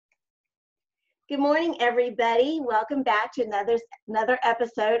Good morning, everybody. Welcome back to another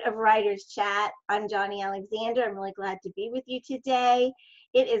episode of Writers Chat. I'm Johnny Alexander. I'm really glad to be with you today.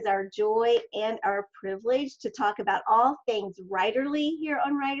 It is our joy and our privilege to talk about all things writerly here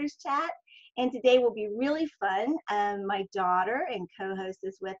on Writers Chat. And today will be really fun. My daughter and co-host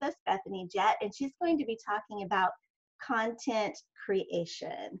is with us, Bethany Jett, and she's going to be talking about content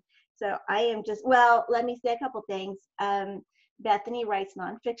creation. So let me say a couple things. Bethany writes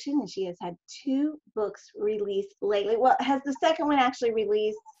nonfiction, and she has had 2 books released lately. Well, has the second one actually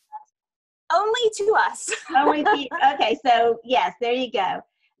released? Only to us. Only to you. Okay, so yes, there you go.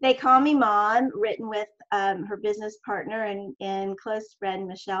 They Call Me Mom, written with her business partner and close friend,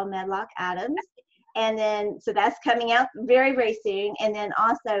 Michelle Medlock Adams. And then, so that's coming out very, very soon. And then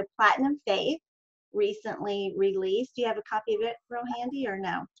also Platinum Faith, recently released. Do you have a copy of it real handy or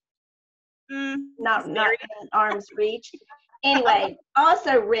no? Not in arm's reach. Anyway,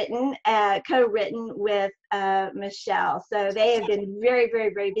 also co-written with Michelle. So they have been very,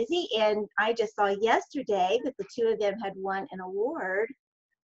 very, very busy. And I just saw yesterday that the 2 of them had won an award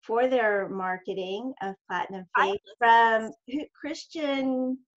for their marketing of Platinum Faith from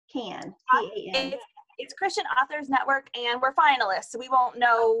Christian Can. C-A-N. It's Christian Authors Network, and we're finalists, so we won't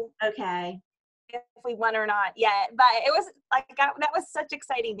know if we won or not yet. But it was like that was such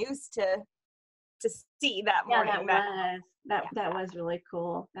exciting news to see that morning. That was really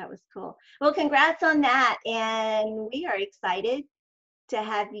cool. That was cool. Well, congrats on that. And we are excited to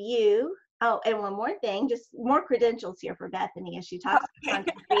have you. Oh, and one more thing, just more credentials here for Bethany as she talks about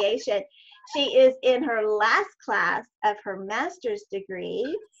content creation. She is in her last class of her master's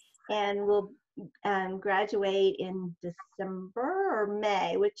degree and will graduate in December or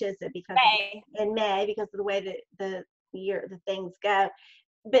May, which is it? In May, because of the way that the things go.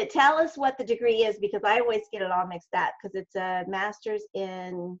 But tell us what the degree is, because I always get it all mixed up, because it's a master's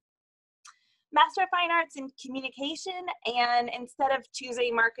in Master of Fine Arts in Communication, and instead of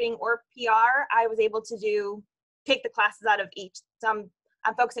choosing marketing or PR, I was able to pick the classes out of each. So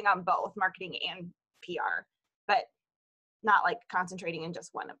I'm focusing on both marketing and PR, but not like concentrating in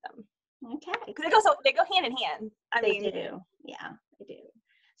just one of them. Okay. Because they go hand in hand. They do. Yeah, they do.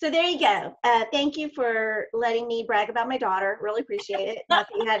 So there you go. Thank you for letting me brag about my daughter. Really appreciate it. Not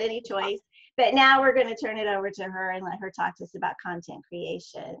that you had any choice. But now we're going to turn it over to her and let her talk to us about content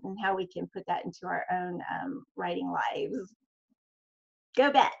creation and how we can put that into our own writing lives.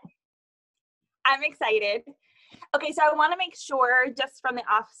 Go, Beth. I'm excited. Okay, so I want to make sure, just from the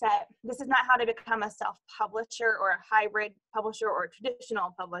offset, this is not how to become a self-publisher or a hybrid publisher or a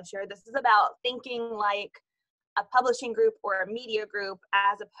traditional publisher. This is about thinking like a publishing group or a media group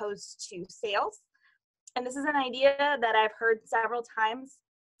as opposed to sales. And this is an idea that I've heard several times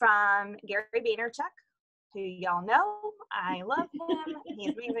from Gary Vaynerchuk, who y'all know. I love him.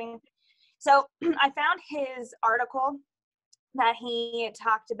 He's amazing. So I found his article that he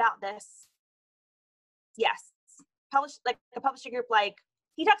talked about this. Yes, like a publishing group, like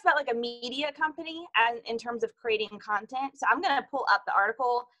he talks about like a media company and in terms of creating content. So I'm going to pull up the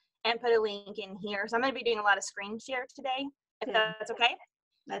article and put a link in here. So I'm going to be doing a lot of screen share today, if that's okay.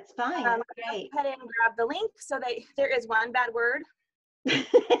 That's fine. Great. Go ahead and grab the link so that there is one bad word. I'm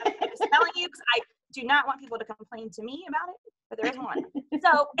just telling you, because I do not want people to complain to me about it, but there is one.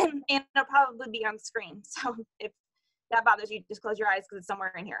 So, and it'll probably be on screen. So if that bothers you, just close your eyes because it's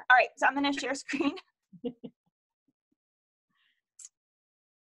somewhere in here. All right, so I'm going to share screen.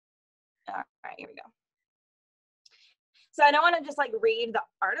 All right, here we go. So I don't want to just like read the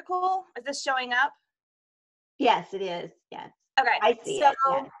article. Is this showing up? Yes, it is. Yes. Okay. I see it.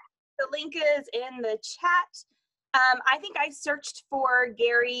 Yeah. The link is in the chat. I think I searched for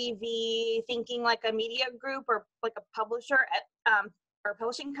Gary V thinking like a media group or like a publisher at or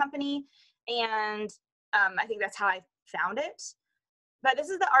publishing company, and I think that's how I found it. But this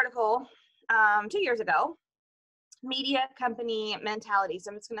is the article 2 years ago, media company mentality.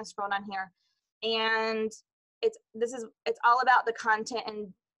 So I'm just going to scroll down here, and it's all about the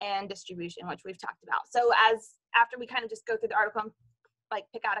content and distribution, which we've talked about. So after we kind of just go through the article and like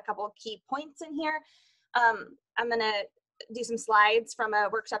pick out a couple of key points in here, I'm going to do some slides from a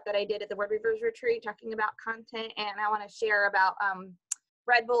workshop that I did at the Word Reviewers Retreat talking about content, and I want to share about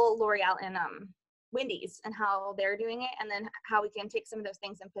Red Bull, L'Oreal, and Wendy's and how they're doing it, and then how we can take some of those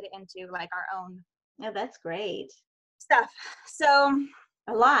things and put it into like our own. Yeah, that's great stuff. So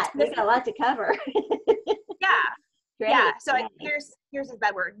a lot. We've got a lot to cover. Yeah. Great. Yeah. So here's his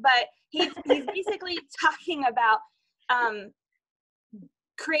bad word, but he's basically talking about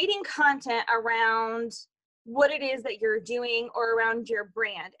creating content around what it is that you're doing or around your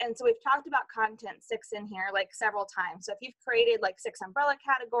brand. And so we've talked about content 6 in here like several times. So if you've created like 6 umbrella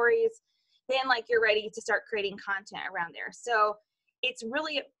categories, then like you're ready to start creating content around there. So it's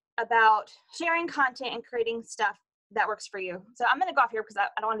really about sharing content and creating stuff that works for you. So I'm going to go off here because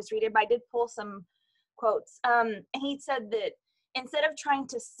I don't want to just read it, but I did pull some quotes. And he said that instead of trying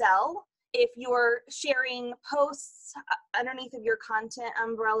to sell, if you're sharing posts underneath of your content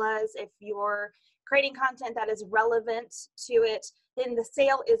umbrellas, if you're creating content that is relevant to it, then the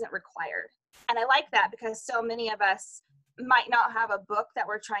sale isn't required. And I like that because so many of us might not have a book that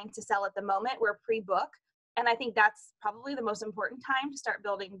we're trying to sell at the moment. We're pre-book. And I think that's probably the most important time to start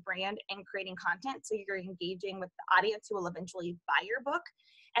building brand and creating content. So you're engaging with the audience who will eventually buy your book.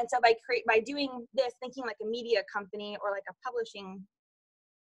 And so by doing this, thinking like a media company or like a publishing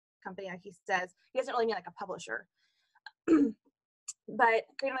company, like he says, he doesn't really mean like a publisher, but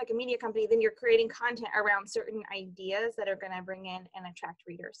creating like a media company, then you're creating content around certain ideas that are going to bring in and attract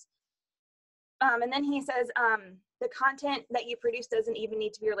readers. And then he says, the content that you produce doesn't even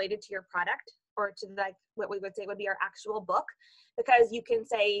need to be related to your product or to like what we would say would be our actual book, because you can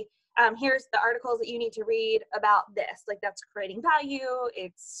say, here's the articles that you need to read about this. Like that's creating value,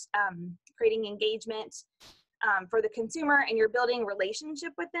 it's creating engagement for the consumer, and you're building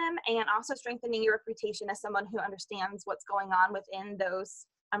relationship with them and also strengthening your reputation as someone who understands what's going on within those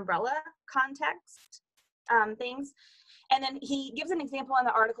umbrella context things. And then he gives an example in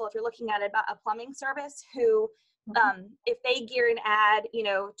the article, if you're looking at it, about a plumbing service who, if they gear an ad, you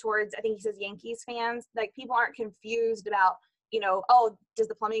know, towards, I think he says Yankees fans, like people aren't confused about, you know, oh, does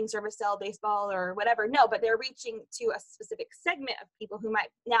the plumbing service sell baseball or whatever? No, but they're reaching to a specific segment of people who might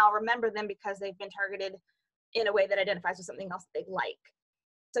now remember them because they've been targeted in a way that identifies with something else that they like.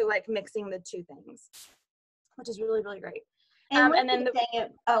 So like mixing the two things, which is really, really great. And then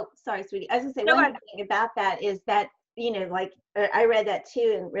oh, sorry, sweetie. I was gonna say one thing about that is that, you know, like I read that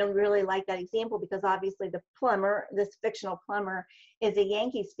too and really, really like that example because obviously the plumber, this fictional plumber, is a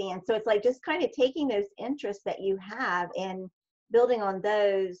Yankees fan. So it's like just kind of taking those interests that you have and building on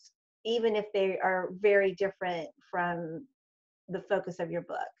those, even if they are very different from the focus of your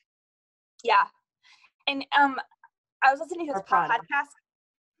book. Yeah. And I was listening to his podcast.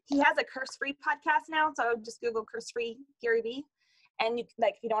 He has a curse-free podcast now, so just Google curse-free Gary Vee. And you,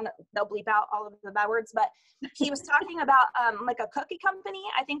 like, if you don't, they'll bleep out all of the bad words. But he was talking about like a cookie company,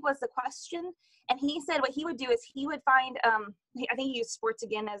 I think was the question. And he said what he would do is he would find, I think he used sports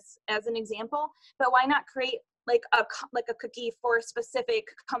again as an example, but why not create like a cookie for a specific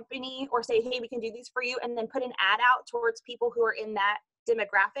company, or say, hey, we can do these for you, and then put an ad out towards people who are in that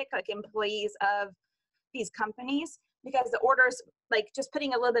demographic, like employees of these companies, because the orders, like just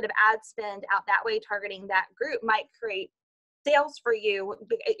putting a little bit of ad spend out that way, targeting that group, might create sales for you.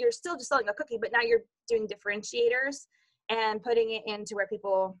 You're still just selling a cookie, but now you're doing differentiators and putting it into where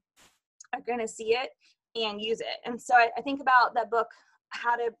people are going to see it and use it. And so I think about that book,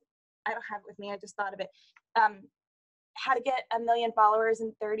 I don't have it with me, I just thought of it, How to Get 1 Million Followers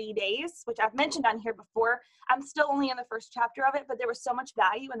in 30 Days, which I've mentioned on here before. I'm still only in the first chapter of it, but there was so much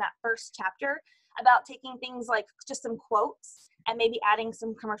value in that first chapter about taking things like just some quotes and maybe adding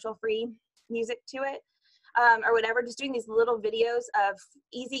some commercial-free music to it, or whatever, just doing these little videos of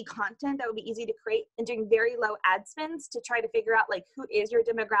easy content that would be easy to create and doing very low ad spends to try to figure out like who is your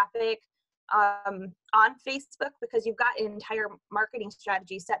demographic on Facebook, because you've got an entire marketing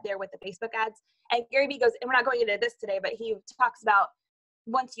strategy set there with the Facebook ads. And Gary Vee goes, and we're not going into this today, but he talks about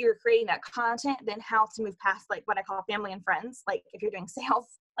once you're creating that content, then how to move past like what I call family and friends. Like if you're doing sales,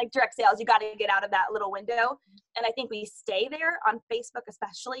 like direct sales, you got to get out of that little window. And I think we stay there on Facebook,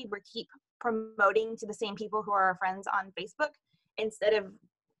 especially. We keep promoting to the same people who are our friends on Facebook instead of,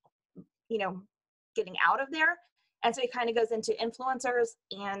 you know, getting out of there. And so it kind of goes into influencers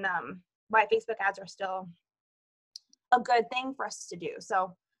and why Facebook ads are still a good thing for us to do.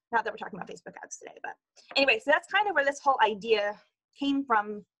 So not that we're talking about Facebook ads today, but anyway, so that's kind of where this whole idea came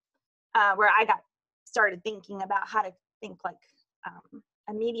from, where I got started thinking about how to think like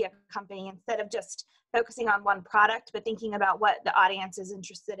a media company instead of just focusing on one product, but thinking about what the audience is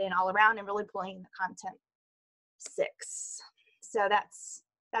interested in all around and really pulling the content 6. So that's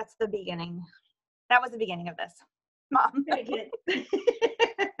the beginning. That was the beginning of this, Mom. Very good.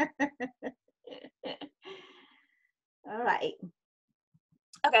 All right.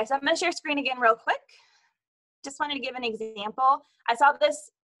 Okay, so I'm going to share screen again real quick. Just wanted to give an example. I saw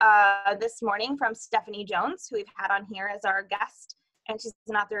this this morning from Bethany Jett, who we've had on here as our guest, and she's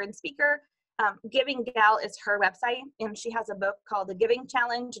an author and speaker. Giving Gal is her website, and she has a book called The Giving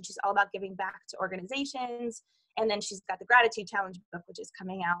Challenge, and she's all about giving back to organizations. And then she's got the Gratitude Challenge book, which is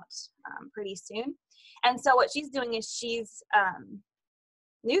coming out pretty soon. And so what she's doing is she's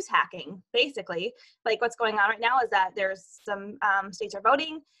news hacking, basically. Like what's going on right now is that there's some states are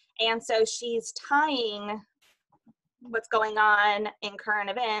voting. And so she's tying what's going on in current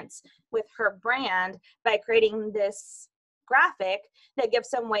events with her brand by creating this graphic that gives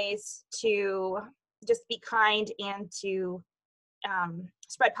some ways to just be kind and to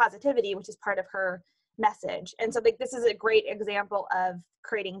spread positivity, which is part of her message. And so like, this is a great example of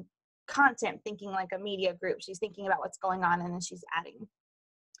creating content, thinking like a media group. She's thinking about what's going on, and then she's adding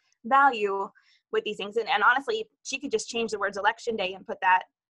value with these things. And honestly, she could just change the words election day and put that.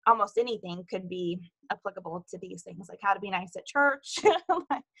 Almost anything could be applicable to these things, like how to be nice at church,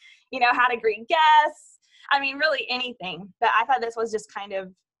 like, you know, how to greet guests. I mean, really anything. But I thought this was just kind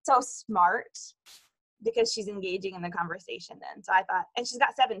of so smart because she's engaging in the conversation then. So I thought, and she's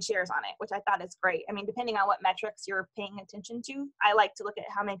got 7 shares on it, which I thought is great. I mean, depending on what metrics you're paying attention to, I like to look at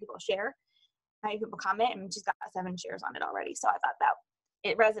how many people share, how many people comment, and she's got 7 shares on it already. So I thought that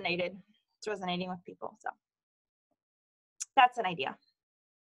it resonated. It's resonating with people. So that's an idea.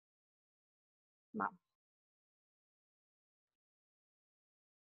 Mom.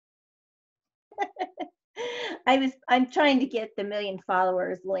 I'm trying to get the 1,000,000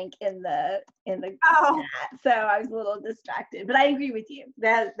 followers link in the chat, so I was a little distracted, but I agree with you.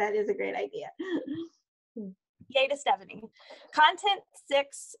 That is a great idea. Yay to Stephanie. Content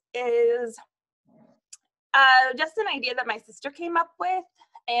 6 is just an idea that my sister came up with,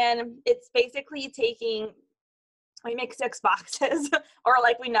 and it's basically taking, we make 6 boxes, or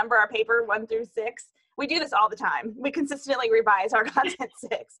like we number our paper 1 through 6. We do this all the time. We consistently revise our content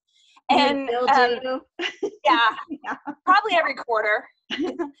 6. And yeah, probably every quarter.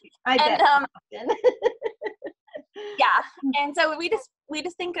 I bet. Yeah, and so we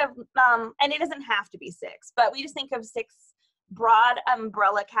just think of and it doesn't have to be 6, but we just think of 6 broad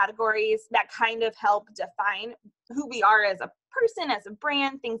umbrella categories that kind of help define who we are as a person, as a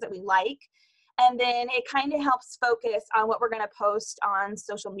brand, things that we like. And then it kind of helps focus on what we're going to post on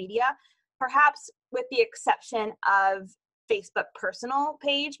social media, perhaps with the exception of Facebook personal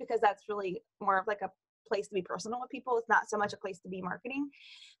page, because that's really more of like a place to be personal with people. It's not so much a place to be marketing.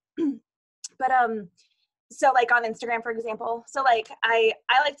 But so like on Instagram, for example, so like I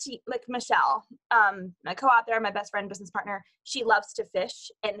like to, like Michelle, my co-author, my best friend, business partner, she loves to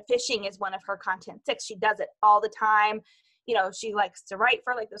fish, and fishing is one of her content 6. She does it all the time. You know, she likes to write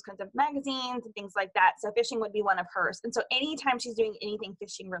for like those kinds of magazines and things like that. So fishing would be one of hers. And so anytime she's doing anything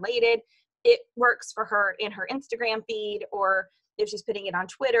fishing related, it works for her in her Instagram feed, or if she's putting it on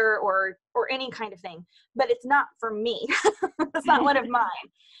Twitter or any kind of thing. But it's not for me. It's not one of mine.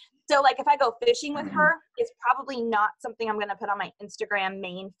 So like if I go fishing with her, it's probably not something I'm going to put on my Instagram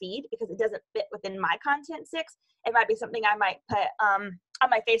main feed because it doesn't fit within my content 6. It might be something I might put on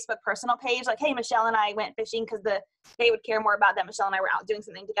my Facebook personal page, like, hey, Michelle and I went fishing, because they would care more about that Michelle and I were out doing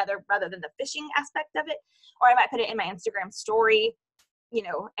something together rather than the fishing aspect of it. Or I might put it in my Instagram story, you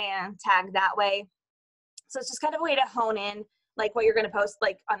know, and tag that way. So it's just kind of a way to hone in like what you're going to post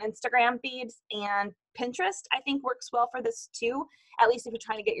like on Instagram feeds. And Pinterest, I think, works well for this too. At least if you're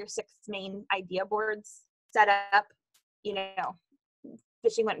trying to get your 6 main idea boards set up, you know,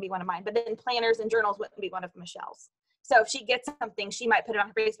 fishing wouldn't be one of mine, but then planners and journals wouldn't be one of Michelle's. So if she gets something, she might put it on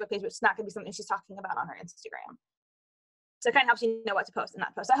her Facebook page, but it's not going to be something she's talking about on her Instagram. So it kind of helps you know what to post and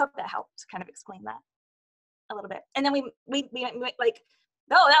not post. I hope that helped kind of explain that a little bit. And then we like,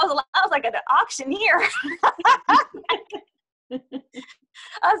 oh, that was like an auctioneer.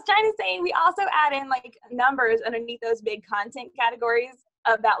 I was trying to say, we also add in like numbers underneath those big content categories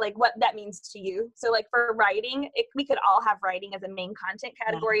about like what that means to you. So like for writing, we could all have writing as a main content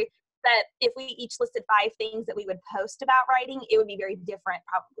category. That if we each listed 5 things that we would post about writing, it would be very different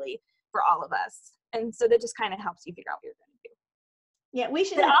probably for all of us. And so that just kind of helps you figure out what you're going to do. Yeah, we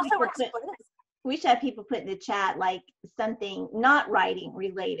should have people put in the chat like something not writing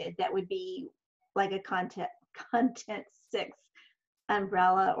related that would be like a content 6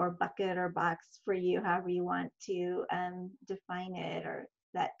 umbrella or bucket or box for you, however you want to define it, or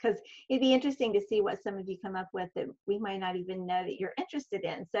that, because it'd be interesting to see what some of you come up with that we might not even know that you're interested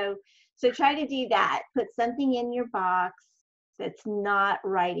in. So try to do that. Put something in your box that's not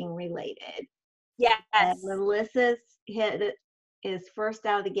writing related. Yes. And Melissa's hit is first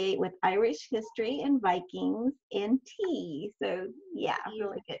out of the gate with Irish history and Vikings and tea. So yeah,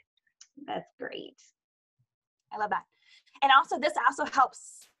 really good. That's great. I love that. And also this also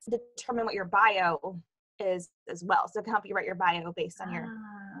helps determine what your bio is as well. So it can help you write your bio based on your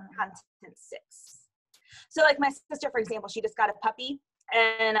content 6. So like my sister, for example, she just got a puppy,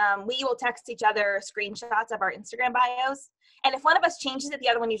 and we will text each other screenshots of our Instagram bios. And if one of us changes it, the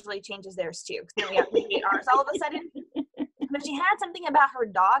other one usually changes theirs too, because then we update ours all of a sudden. But she had something about her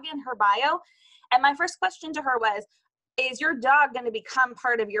dog in her bio. And my first question to her was, is your dog going to become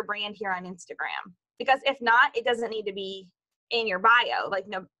part of your brand here on Instagram? Because if not, it doesn't need to be in your bio. Like,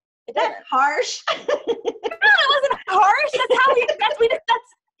 no, it doesn't. That's harsh. No, it wasn't harsh. That's how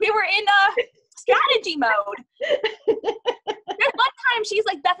we were in strategy mode. There's one time she's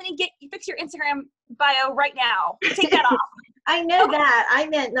like, Bethany, fix your Instagram bio right now. Take that off. I know that. I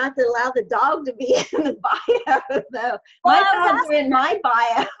meant not to allow the dog to be in the bio, though. Well, My dogs are in my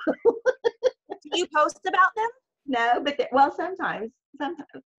bio. Do you post about them? No, but sometimes. Yeah.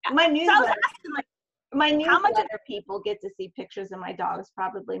 My So newsletter. I was asking, like, My newsletter people get to see pictures of my dogs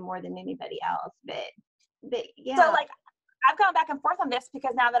probably more than anybody else, but yeah. So like, I've gone back and forth on this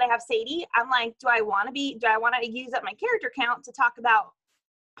because now that I have Sadie, I'm like, do I want to use up my character count to talk about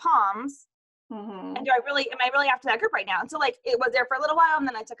Poms? Mm-hmm. And am I really after that group right now? And so like, it was there for a little while and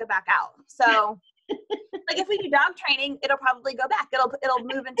then I took it back out. So like, if we do dog training, it'll probably go back. It'll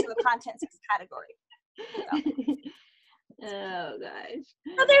move into a content 6 category. So. Oh gosh.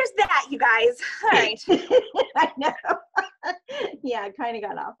 So there's that, you guys. All right. I know. Yeah, I kind of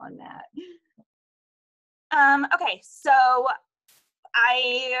got off on that. Okay, so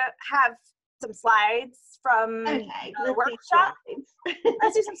I have some slides from the workshop.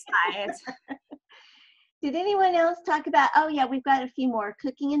 Let's do some slides. Did anyone else talk about, oh yeah, we've got a few more.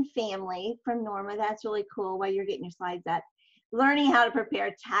 Cooking and family from Norma. That's really cool while you're getting your slides up. Learning how to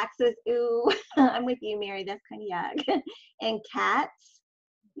prepare taxes. Ooh, I'm with you, Mary. That's kind of yuck. And cats.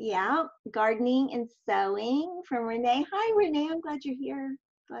 Yeah. Gardening and sewing from Renee. Hi, Renee. I'm glad you're here.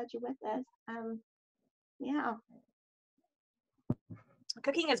 Glad you're with us. Yeah.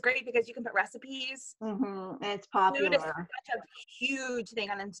 Cooking is great because you can put recipes. Mm-hmm. And it's popular. Food is such a huge thing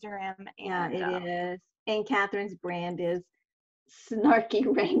on Instagram. Yeah, it is. And Catherine's brand is Snarky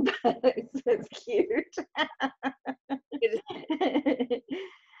Rainbows. It's cute.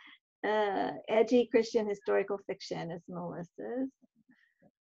 Edgy Christian historical fiction is Melissa's.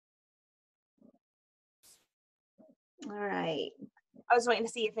 All right. I was waiting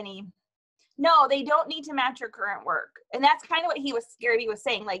to see if any. No, they don't need to match your current work. And that's kind of what Gary was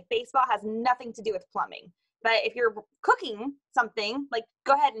saying. Like, baseball has nothing to do with plumbing. But if you're cooking something, like,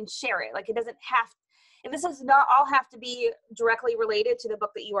 go ahead and share it. Like, it doesn't have, and this does not all have to be directly related to the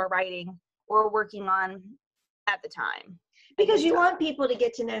book that you are writing or working on at the time. Because you want people to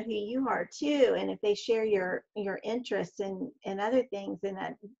get to know who you are too. And if they share your interests and other things, then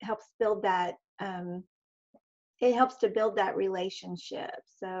that helps build that, it helps to build that relationship.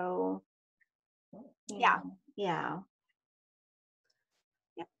 So, yeah. Yeah.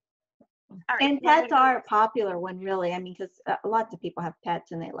 Yep. All right. And pets are a popular one, really. I mean, because lots of people have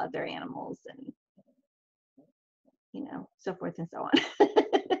pets and they love their animals and, so forth and so on.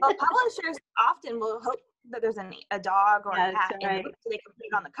 Well, publishers often will hope that there's a dog or a cat in the book so they can put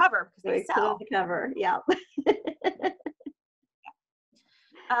it on the cover because they sell. Put it on the cover, yeah.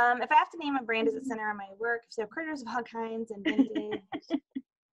 If I have to name a brand as a center of my work, so critters of all kinds and vintage.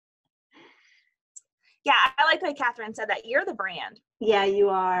 Yeah, I like the way Catherine said that. You're the brand. Yeah, you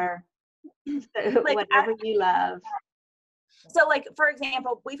are. So, like, whatever you love. So, like, for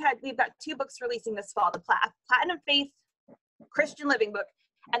example, we've got 2 books releasing this fall: the Platinum Faith Christian Living book,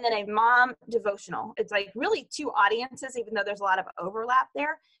 and then a mom devotional. It's like really 2 audiences, even though there's a lot of overlap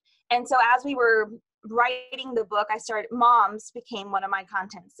there. And so, as we were writing the book, moms became one of my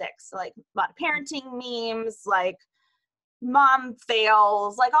content 6. So, like, a lot of parenting memes, like mom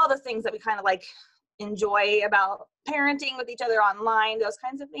fails, like all the things that we kind of like enjoy about parenting with each other online, those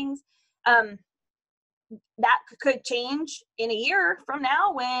kinds of things. That could change in a year from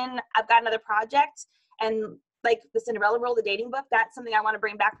now when I've got another project, and like the Cinderella Rule, the dating book, that's something I want to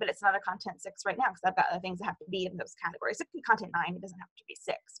bring back, but it's not a content 6 right now because I've got other things that have to be in those categories. It could be content 9, it doesn't have to be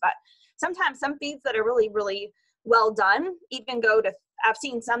 6, but sometimes some feeds that are really, really well done even go to, I've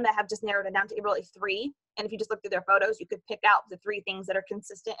seen some that have just narrowed it down to really 3. And if you just look through their photos, you could pick out the 3 things that are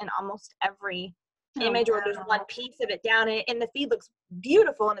consistent in almost every image, or there's one piece of it down, and the feed looks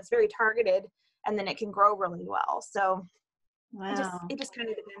beautiful and it's very targeted, and then it can grow really well. So it just kind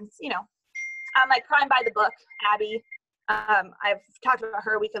of depends, like Crime by the Book, Abby. I've talked about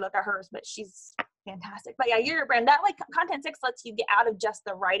her. We could look at hers, but she's fantastic. But yeah, your brand, that like content 6 lets you get out of just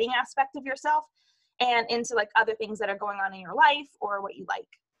the writing aspect of yourself and into like other things that are going on in your life or what you like.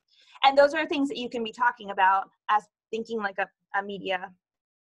 And those are things that you can be talking about as thinking like a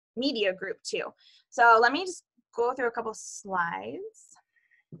media group too. So let me just go through a couple slides.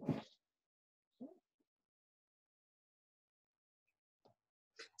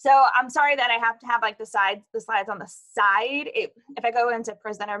 So I'm sorry that I have to have like the slides on the side. If I go into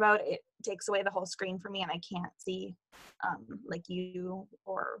presenter mode, it takes away the whole screen for me and I can't see like you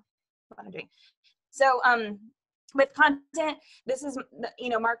or what I'm doing. So with content, this is,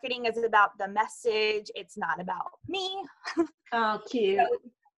 marketing is about the message. It's not about me. Oh, cute. So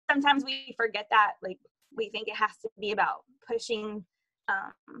sometimes we forget that, like we think it has to be about pushing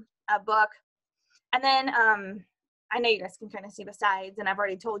a book. And then I know you guys can kind of see the sides, and I've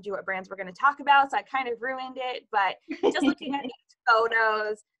already told you what brands we're going to talk about, so I kind of ruined it. But just looking at these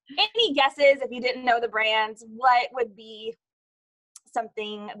photos, any guesses if you didn't know the brands, what would be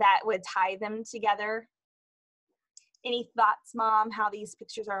something that would tie them together? Any thoughts, Mom, how these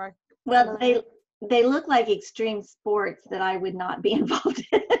pictures are? Well, they look like extreme sports that I would not be involved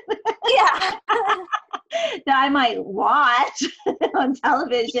in. Yeah. That I might watch on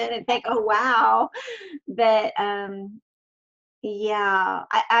television and think, oh, wow. But yeah,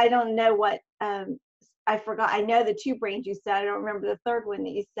 I don't know what, I forgot. I know the two brands you said. I don't remember the third one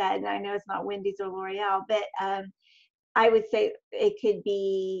that you said. And I know it's not Wendy's or L'Oreal, but I would say it could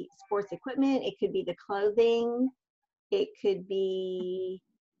be sports equipment. It could be the clothing. It could be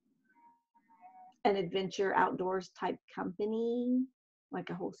an adventure outdoors type company, like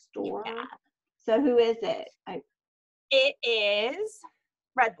a whole store. Yeah. So who is it? It is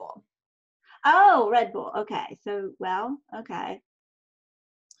Red Bull. Oh, Red Bull. Okay. So, well, okay.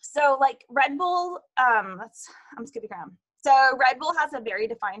 So like Red Bull, I'm skipping around. So Red Bull has a very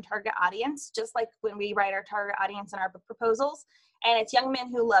defined target audience, just like when we write our target audience in our book proposals, and it's young men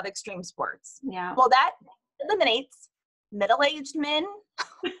who love extreme sports. Yeah. Well, that eliminates middle-aged men,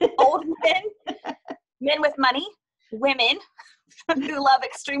 old men, men with money, women who love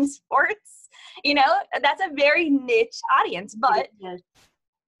extreme sports. That's a very niche audience, but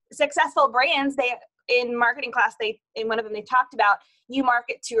successful brands, in marketing class, in one of them, they talked about you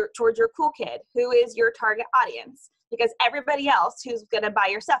market towards your cool kid, who is your target audience, because everybody else who's going to buy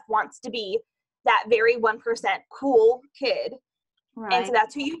your stuff wants to be that very 1% cool kid. Right. And so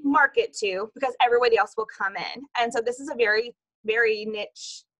that's who you market to, because everybody else will come in. And so this is a very, very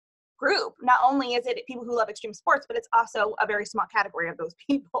niche group. Not only is it people who love extreme sports, but it's also a very small category of those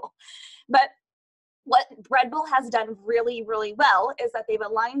people. But what Red Bull has done really, really well is that they've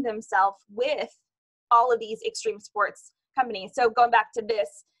aligned themselves with all of these extreme sports companies. So going back to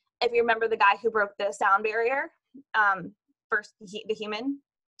this, if you remember the guy who broke the sound barrier, first the human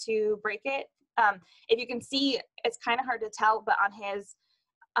to break it. If you can see, it's kind of hard to tell, but on his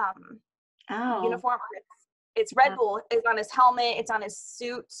uniform, it's Red Bull. It's on his helmet. It's on his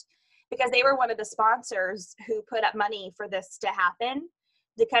suit, because they were one of the sponsors who put up money for this to happen,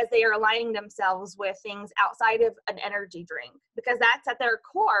 because they are aligning themselves with things outside of an energy drink, because that's at their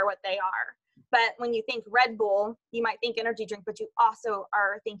core what they are. But when you think Red Bull, you might think energy drink, but you also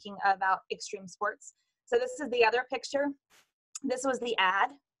are thinking about extreme sports. So this is the other picture. This was the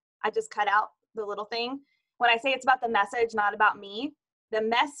ad. I just cut out the little thing. When I say it's about the message, not about me, the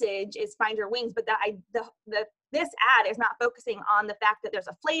message is find your wings, but this ad is not focusing on the fact that there's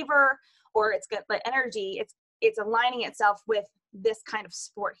a flavor or it's good, but energy. It's aligning itself with this kind of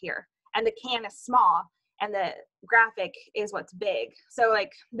sport here. And the can is small and the graphic is what's big. So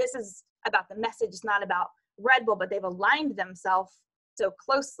like this is about the message. It's not about Red Bull, but they've aligned themselves so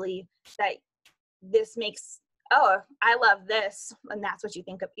closely that this makes, oh, I love this. And that's what you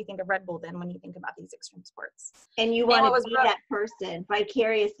think of Red Bull then when you think about these extreme sports. And you want to be that person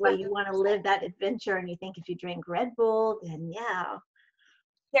vicariously. You want to live that adventure, and you think if you drink Red Bull, then yeah.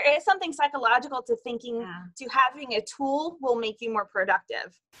 There is something psychological to thinking, to having a tool will make you more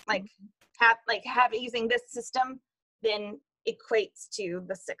productive. Like using this system then equates to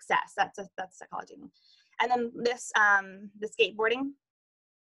the success. That's psychology. And then this, the skateboarding.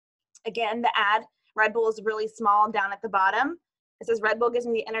 Again, the ad, Red Bull is really small down at the bottom. It says Red Bull gives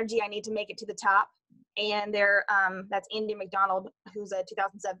me the energy I need to make it to the top. And that's Andy McDonald, who's a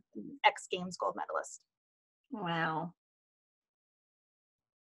 2007 X Games gold medalist. Wow.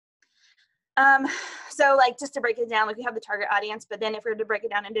 So like just to break it down, like we have the target audience, but then if we were to break it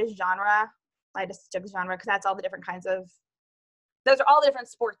down into genre, I just took genre because that's all the different kinds of, those are all the different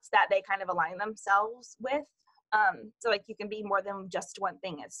sports that they kind of align themselves with. So like you can be more than just one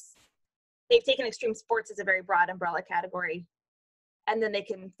thing. They've taken extreme sports as a very broad umbrella category, and then they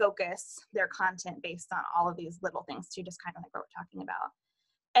can focus their content based on all of these little things too, just kind of like what we're talking about.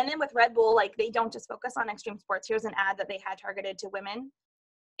 And then with Red Bull, like they don't just focus on extreme sports. Here's an ad that they had targeted to women.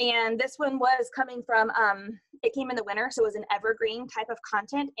 And this one was coming from, it came in the winter, so it was an evergreen type of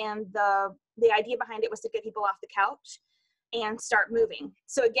content. And the idea behind it was to get people off the couch and start moving.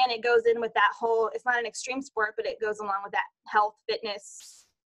 So again, it goes in with that whole, it's not an extreme sport, but it goes along with that health, fitness,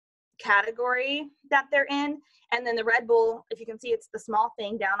 category that they're in. And then the Red Bull, if you can see, it's the small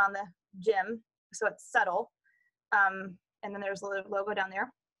thing down on the gym, so it's subtle. And then there's a little logo down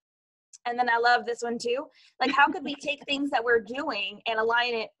there. And then I love this one too. Like, how could we take things that we're doing and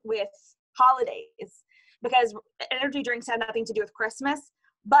align it with holidays? Because energy drinks have nothing to do with Christmas,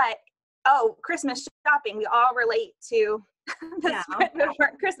 but Christmas shopping, we all relate to the sprint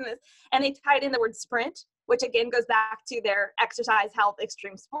before Christmas. And they tied in the word sprint, which again goes back to their exercise, health,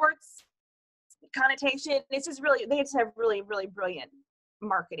 extreme sports connotation. It's just really, they just have really, really brilliant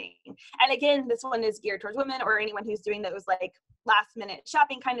marketing. And again, this one is geared towards women or anyone who's doing those like last minute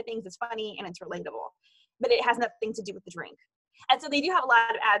shopping kind of things. It's funny and it's relatable, but it has nothing to do with the drink. And so they do have a lot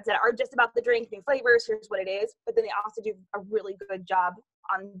of ads that are just about the drink, new flavors, here's what it is. But then they also do a really good job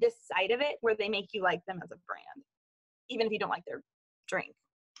on this side of it where they make you like them as a brand, even if you don't like their drink.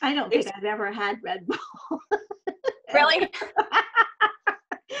 I don't think I've ever had Red Bull. Really?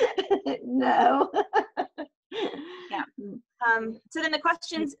 No. Yeah. So then the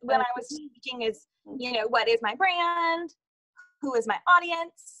questions when I was teaching is, what is my brand? Who is my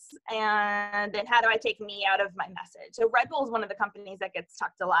audience? And then how do I take me out of my message? So Red Bull is one of the companies that gets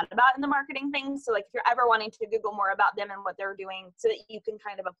talked a lot about in the marketing things. So like if you're ever wanting to Google more about them and what they're doing so that you can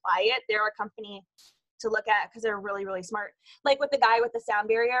kind of apply it, they're a company to look at because they're really, really smart. Like with the guy with the sound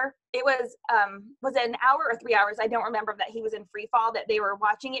barrier, it was it an hour or 3 hours? I don't remember that he was in free fall, that they were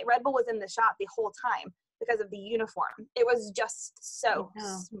watching it. Red Bull was in the shop the whole time because of the uniform. It was just so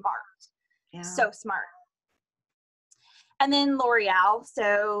smart. Yeah. So smart. And then L'Oreal.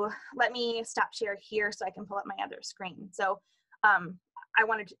 So let me stop share here so I can pull up my other screen. So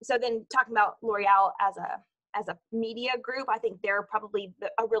so then talking about L'Oreal as a media group, I think they're probably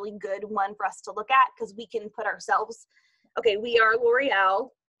a really good one for us to look at because we can put ourselves, okay, we are L'Oreal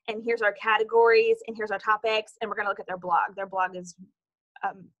and here's our categories and here's our topics, and we're going to look at their blog. Their blog is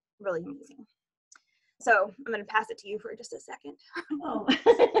really amazing. So I'm going to pass it to you for just a second. Oh.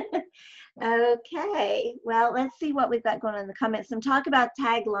 Okay. Well, let's see what we've got going on in the comments. Some talk about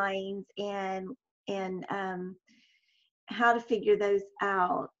taglines and how to figure those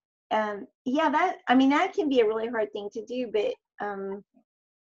out. That can be a really hard thing to do, but I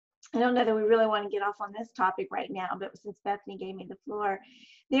don't know that we really want to get off on this topic right now, but since Bethany gave me the floor,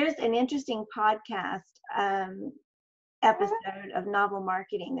 there's an interesting podcast episode of Novel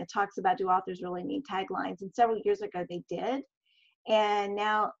Marketing that talks about, do authors really need taglines? And several years ago they did. And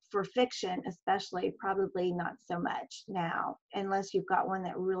now for fiction, especially, probably not so much now, unless you've got one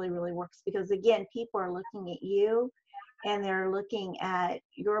that really, really works. Because again, people are looking at you and they're looking at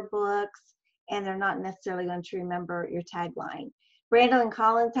your books and they're not necessarily going to remember your tagline. Brandon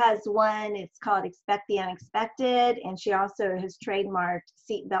Collins has one. It's called Expect the Unexpected. And she also has trademarked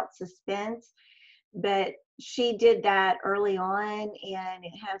Seatbelt Suspense. But she did that early on and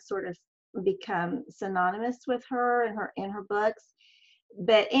it has sort of become synonymous with her and her books.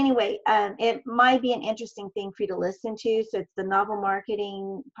 But anyway, it might be an interesting thing for you to listen to. So it's the Novel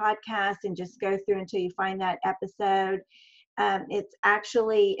Marketing podcast, and just go through until you find that episode. It's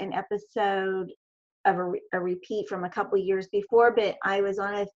actually an episode of a repeat from a couple years before, but I was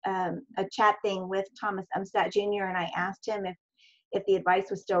on a chat thing with Thomas Umstattd Jr. and I asked him if the advice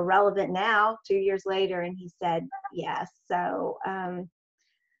was still relevant now, 2 years later, and he said yes. So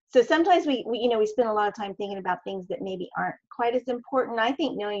sometimes we spend a lot of time thinking about things that maybe aren't quite as important. I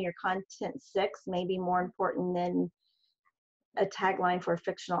think knowing your content six may be more important than a tagline for a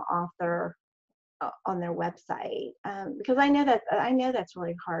fictional author on their website, because I know that's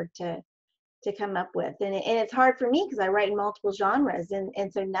really hard to come up with, and it's hard for me because I write in multiple genres,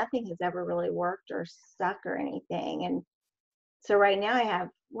 and so nothing has ever really worked or stuck or anything. And so right now I have,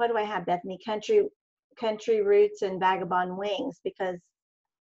 what do I have, Bethany? Country Roots and Vagabond Wings, because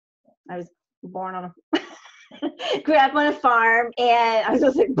I was born on grew up on a farm, and I was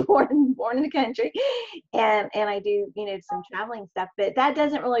just born in the country, and I do some traveling stuff, but that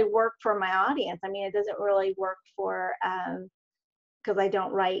doesn't really work for my audience. I mean, it doesn't really work for because I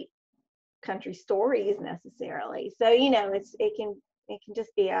don't write country stories necessarily. So it can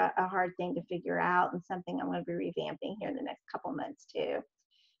just be a hard thing to figure out, and something I'm going to be revamping here in the next couple months too.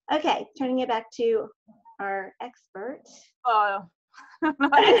 Okay, turning it back to our expert. Oh. Acting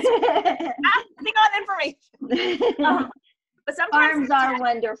on information. But sometimes farms are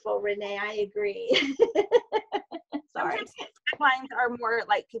wonderful, Renee. I agree. Sorry. Sometimes taglines are more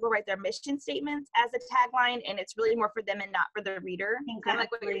like people write their mission statements as a tagline, and it's really more for them and not for the reader. Exactly. Kind of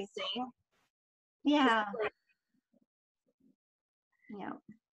like what you're saying. Yeah. Yeah.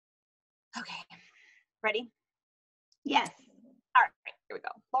 Okay. Ready? Yes. All right. Here we go.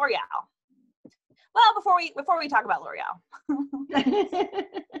 L'Oreal. Well, before we talk about L'Oreal,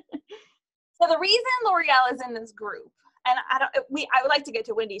 So the reason L'Oreal is in this group, and I would like to get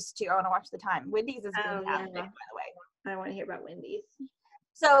to Wendy's too. I want to watch the time. Wendy's is fantastic, by the way. I want to hear about Wendy's.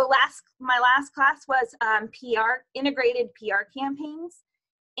 So my last class was PR, integrated PR campaigns.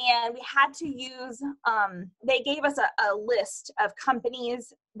 And we had to use, they gave us a list of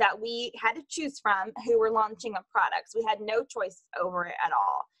companies that we had to choose from who were launching a product. So we had no choice over it at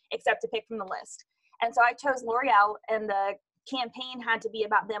all, except to pick from the list. And so I chose L'Oreal, and the campaign had to be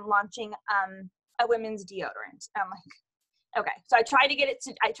about them launching a women's deodorant. I'm like, okay. So I tried to get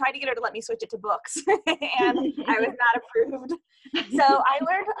her to let me switch it to books, and I was not approved. So I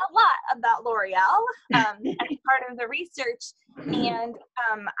learned a lot about L'Oreal as part of the research, and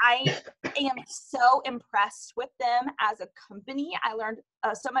I am so impressed with them as a company. I learned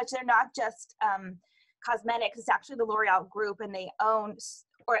so much. They're not just cosmetics. It's actually the L'Oreal group, and they own,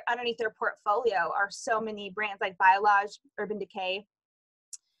 or underneath their portfolio are so many brands like Biolage, Urban Decay,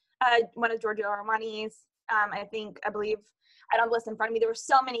 one of Giorgio Armani's, I believe, I don't have the list in front of me. There were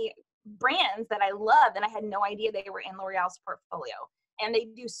so many brands that I loved, and I had no idea they were in L'Oreal's portfolio. And they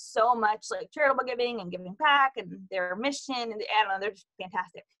do so much like charitable giving and giving back, and their mission, and I don't know, they're just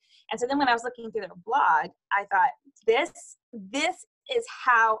fantastic. And so then when I was looking through their blog, I thought, this is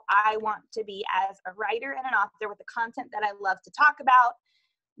how I want to be as a writer and an author, with the content that I love to talk about.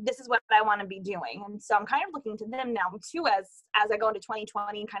 This is what I want to be doing. And so I'm kind of looking to them now too, as I go into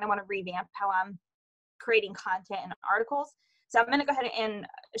 2020, and kind of want to revamp how I'm creating content and articles. So I'm going to go ahead and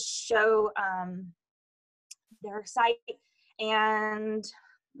show their site, and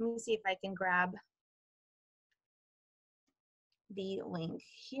let me see if I can grab the link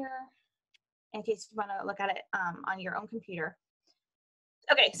here in case you want to look at it on your own computer.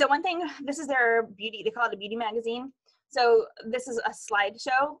 Okay, so one thing, this is their beauty, they call it a beauty magazine. So this is a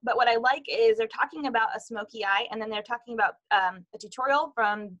slideshow, but what I like is they're talking about a smoky eye, and then they're talking about a tutorial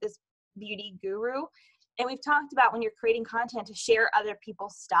from this beauty guru. And we've talked about when you're creating content to share other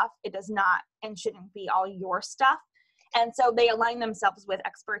people's stuff, it does not and shouldn't be all your stuff. And so they align themselves with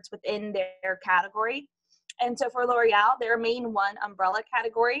experts within their category. And so for L'Oreal, their main one umbrella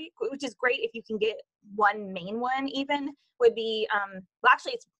category, which is great if you can get one main one even, would be, well,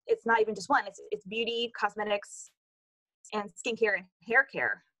 actually it's not even just one, it's beauty, cosmetics, and skincare and hair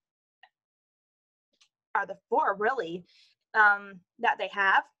care are the four really that they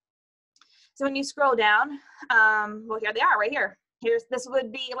have. So when you scroll down, well, here they are right here. This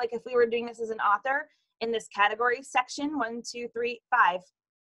would be like if we were doing this as an author in this category section, 1, 2, 3, 5.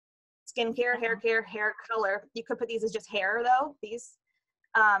 Skincare, hair care, hair color. You could put these as just hair though, these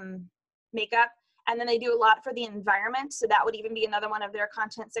makeup. And then they do a lot for the environment. So that would even be another one of their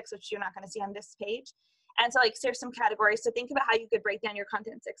content 6, which you're not going to see on this page. And so like there's some categories. So think about how you could break down your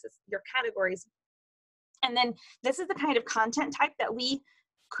content 6 as your categories. And then this is the kind of content type that we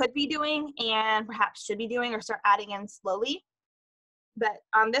could be doing and perhaps should be doing or start adding in slowly. But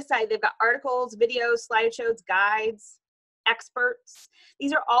on this side, they've got articles, videos, slideshows, guides, experts.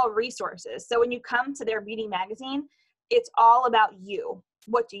 These are all resources. So when you come to their beauty magazine, it's all about you.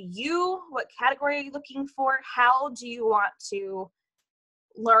 What category are you looking for? How do you want to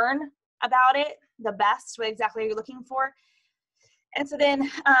learn about it the best? What exactly are you looking for? And so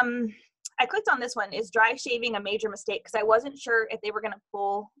then I clicked on this one, is dry shaving a major mistake? Because I wasn't sure if they were going to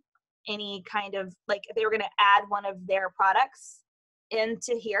pull any kind of, like if they were going to add one of their products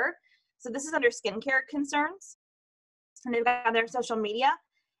into here. So this is under skincare concerns. And they've got their social media,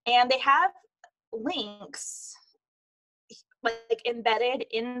 and they have links like embedded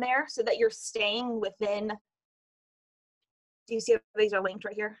in there so that you're staying within. Do you see these are linked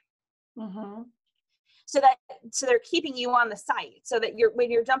right here? Mm-hmm. So they're keeping you on the site so that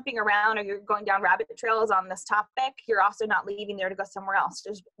when you're jumping around or you're going down rabbit trails on this topic, you're also not leaving there to go somewhere else.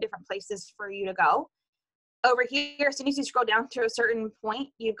 There's different places for you to go. Over here, as soon as you scroll down to a certain point,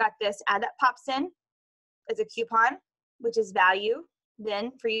 you've got this ad that pops in as a coupon, which is value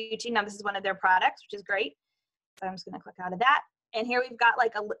then for you too. Now this is one of their products, which is great. So I'm just going to click out of that. And here we've got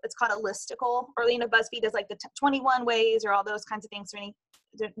like it's called a listicle, or BuzzFeed does like the 21 ways or all those kinds of things.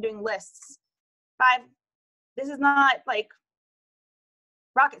 They're doing lists. 5. This is not like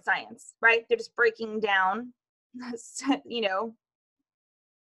rocket science, right? They're just breaking down,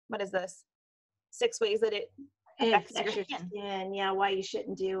 what is this? 6 ways that it affects your skin. Yeah, why you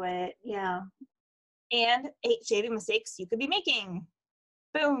shouldn't do it. Yeah. And 8 shaving mistakes you could be making.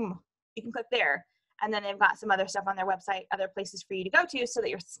 Boom. You can click there. And then they've got some other stuff on their website, other places for you to go to so that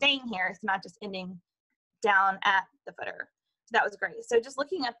you're staying here. It's not just ending down at the footer. So that was great. So just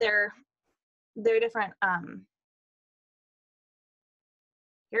looking at their different,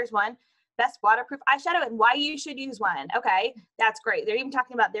 here's one, best waterproof eyeshadow and why you should use one. Okay, that's great. They're even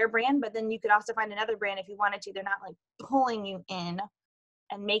talking about their brand, but then you could also find another brand if you wanted to. They're not like pulling you in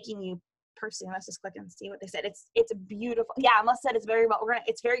and making you person. Let's just click and see what they said. It's beautiful. Yeah, Melissa said it's very well organized.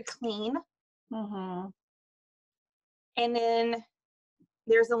 It's very clean. Mm-hmm. And then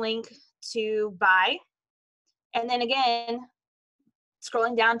there's a link to buy. And then again,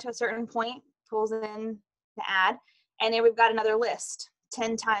 scrolling down to a certain point, pulls in the ad. And then we've got another list,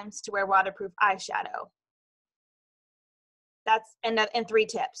 10 times to wear waterproof eyeshadow. That's, and 3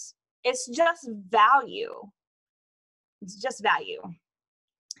 tips. It's just value. It's just value.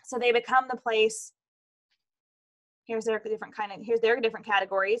 So they become the place. Here's their different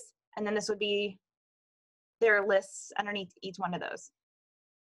categories. And then this would be their lists underneath each one of those.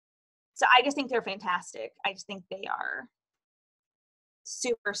 So I just think they're fantastic. I just think they are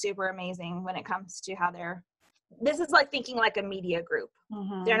super, super amazing when it comes to how this is like thinking like a media group.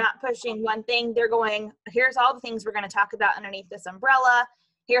 Mm-hmm. They're not pushing one thing. They're going, here's all the things we're going to talk about underneath this umbrella.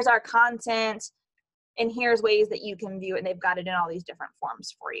 Here's our content. And here's ways that you can view it. And they've got it in all these different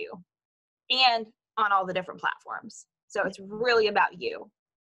forms for you and on all the different platforms. So it's really about you,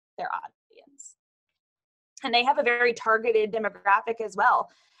 their audience. And they have a very targeted demographic as well.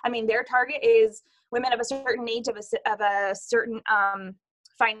 I mean, their target is women of a certain age, of a certain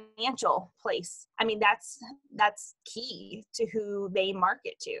financial place. I mean, that's key to who they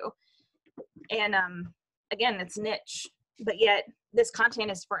market to. And again, it's niche, but yet this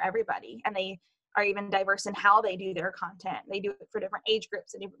content is for everybody. And they are even diverse in how they do their content. They do it for different age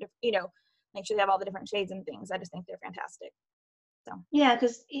groups and, make sure they have all the different shades and things. I just think they're fantastic. So. Yeah,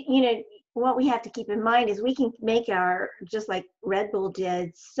 because, what we have to keep in mind is we can make just like Red Bull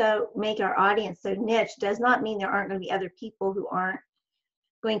did, so make our audience so niche does not mean there aren't going to be other people who aren't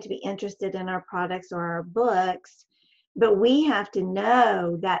going to be interested in our products or our books, but we have to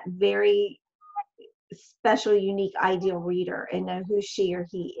know that very special, unique, ideal reader and know who she or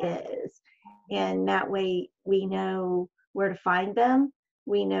he is. And that way we know where to find them.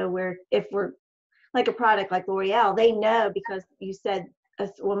 We know where, if we're like a product like L'Oreal, they know, because you said a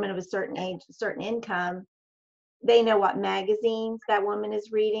woman of a certain age, a certain income, they know what magazines that woman is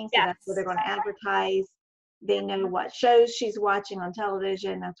reading. So that's where they're going to advertise. They know what shows she's watching on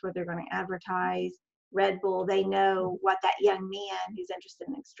television. That's where they're going to advertise. Red Bull, they know what that young man who's interested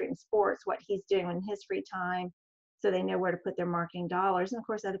in extreme sports, what he's doing in his free time. So they know where to put their marketing dollars. And of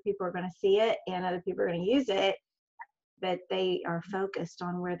course, other people are going to see it and other people are going to use it, but they are focused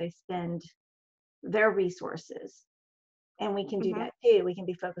on where they spend their resources. And we can do that too. We can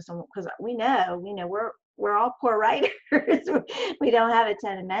be focused on, because we know we're all poor writers. We don't have a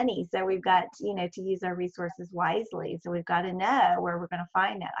ton of money. So we've got, to use our resources wisely. So we've got to know where we're going to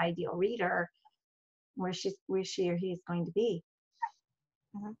find that ideal reader, where she or he is going to be.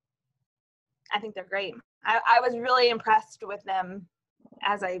 Mm-hmm. I think they're great. I was really impressed with them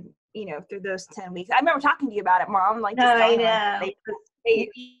as I, through those 10 weeks. I remember talking to you about it, Mom. Like, I know.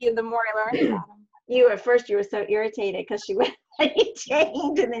 The more I learned about them. At first you were so irritated because she went and you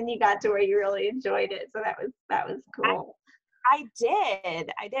changed, and then you got to where you really enjoyed it. So that was cool. I did.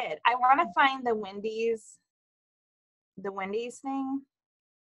 I want to find the Wendy's thing.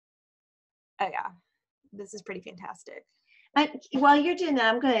 Oh yeah, this is pretty fantastic. While you're doing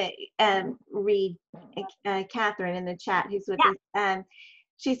that, I'm going to read Catherine in the chat, who's with us.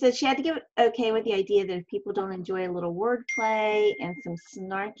 She said she had to get okay with the idea that if people don't enjoy a little wordplay and some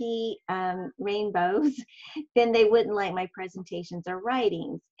snarky rainbows, then they wouldn't like my presentations or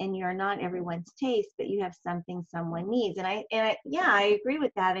writings. And you're not everyone's taste, but you have something someone needs. And I agree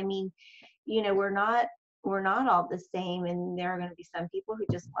with that. I mean, we're not all the same, and there are going to be some people who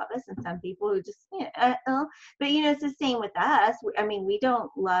just love us and some people who just, but it's the same with us. I mean, we don't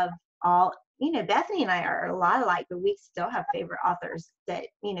love all. Bethany and I are a lot alike, but we still have favorite authors that,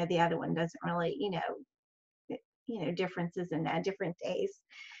 the other one doesn't really, differences in that, different tastes.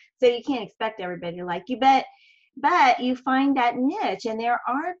 So you can't expect everybody to like you, but you find that niche, and there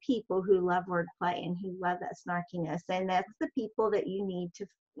are people who love wordplay and who love that snarkiness, and that's the people that you need to,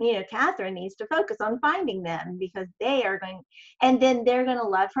 Catherine needs to focus on finding them, because they are going, and then they're going to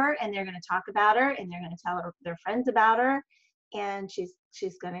love her, and they're going to talk about her, and they're going to tell their friends about her, and she's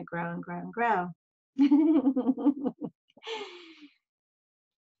going to grow and grow and grow.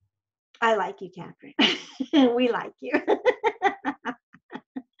 I like you, Catherine. We like you.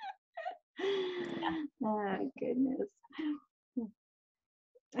 Oh, goodness.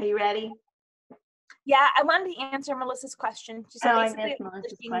 Are you ready? Yeah, I wanted to answer Melissa's question. She said, basically, a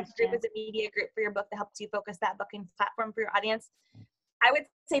publishing group is a media group for your book that helps you focus that booking platform for your audience. I would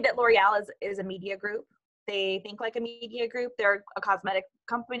say that L'Oreal is a media group. They think like a media group. They're a cosmetic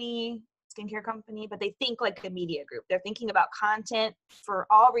company. skincare company, but they think like a media group. They're thinking about content for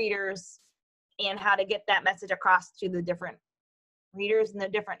all readers and how to get that message across to the different readers and the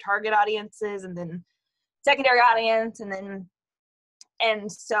different target audiences, and then secondary audience,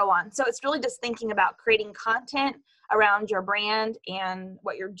 and so on. So it's really just thinking about creating content around your brand and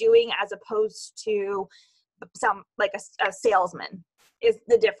what you're doing, as opposed to some like a salesman is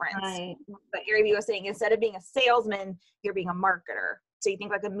the difference. Right. But Gary Vee was saying, instead of being a salesman, you're being a marketer. So you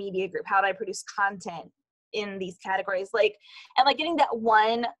think like a media group, how do I produce content in these categories? Like, and like getting that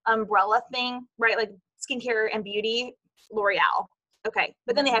one umbrella thing, right? Like skincare and beauty, L'Oreal. Okay.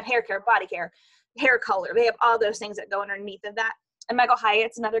 But then they have hair care, body care, hair color. They have all those things that go underneath of that. And Michael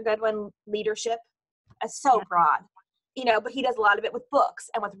Hyatt's another good one, leadership. It's so broad, you know, but he does a lot of it with books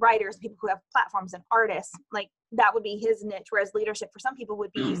and with writers, people who have platforms and artists. Like that would be his niche. Whereas leadership for some people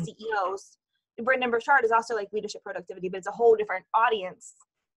would be CEOs. Brendan Burchard is also like leadership productivity, but it's a whole different audience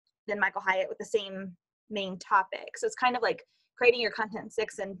than Michael Hyatt with the same main topic. So it's kind of like creating your content in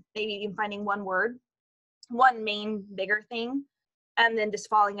 6 and maybe even finding one word, one main bigger thing, and then just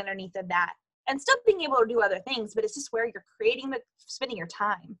falling underneath of that. And still being able to do other things, but it's just where you're spending your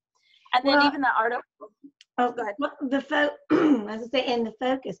time. And then even the article. Oh, go ahead. Well, as I say, and the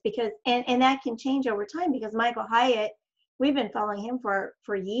focus, because and that can change over time, because Michael Hyatt, we've been following him for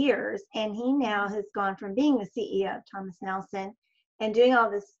years, and he now has gone from being the CEO of Thomas Nelson and doing all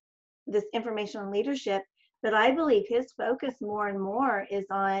this informational leadership. But I believe his focus more and more is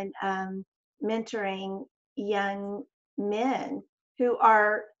on mentoring young men who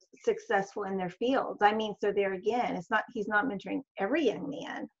are successful in their fields. I mean, so there again, he's not mentoring every young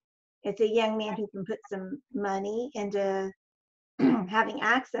man. It's a young man who can put some money into having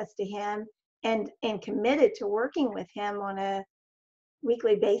access to him and committed to working with him on a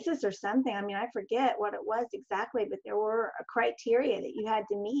weekly basis or something. I mean, I forget what it was exactly, but there were a criteria that you had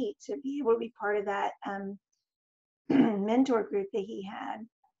to meet to be able to be part of that mentor group that he had.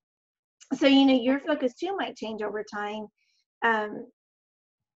 So, you know, your focus too might change over time.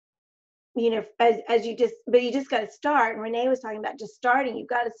 You know, as you just got to start. And Renee was talking about just starting. You've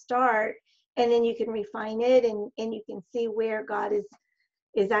got to start, and then you can refine it, and you can see where God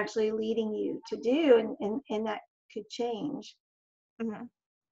is actually leading you to do, and that could change. Mm-hmm.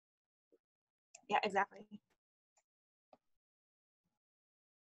 Yeah, exactly.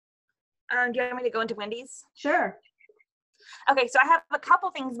 Do you want me to go into Wendy's? Sure. Okay, so I have a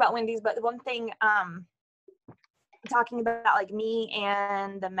couple things about Wendy's, but the one thing talking about like me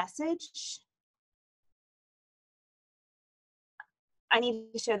and the message, I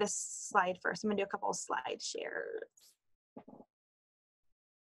need to share this slide first. I'm gonna do a couple of slide shares.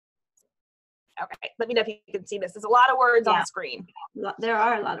 Okay, let me know if you can see this. There's a lot of words on the screen. There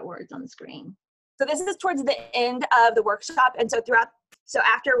are a lot of words on the screen. So this is towards the end of the workshop, and so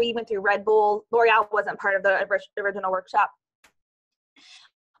after we went through Red Bull, L'Oreal wasn't part of the original workshop.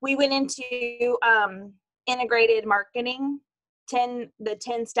 We went into integrated marketing, the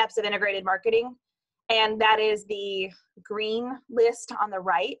 10 steps of integrated marketing. And that is the green list on the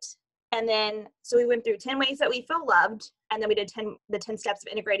right. And then, so we went through 10 ways that we feel loved. And then we did the 10 steps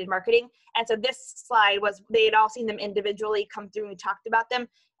of integrated marketing. And so this slide was, they had all seen them individually come through and we talked about them.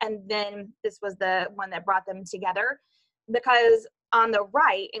 And then this was the one that brought them together. Because on the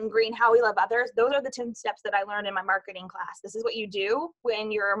right in green, how we love others, those are the 10 steps that I learned in my marketing class. This is what you do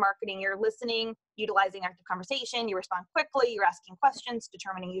when you're marketing. You're listening, utilizing active conversation, you respond quickly, you're asking questions,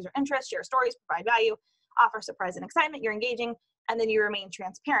 determining user interest, share stories, provide value, offer surprise and excitement, you're engaging, and then you remain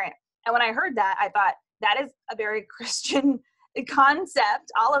transparent. And when I heard that, I thought that is a very Christian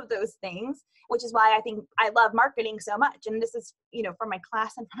concept, all of those things, which is why I think I love marketing so much. And this is, you know, from my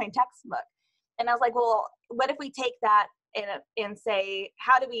class and from my textbook. And I was like, well, what if we take that and say,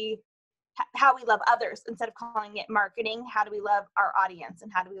 how we love others, instead of calling it marketing? How do we love our audience,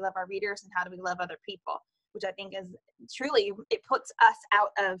 and how do we love our readers, and how do we love other people? Which I think is truly, it puts us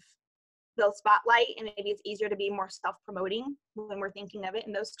out of the spotlight, and maybe it's easier to be more self-promoting when we're thinking of it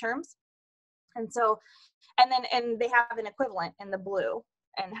in those terms. And so, and they have an equivalent in the blue.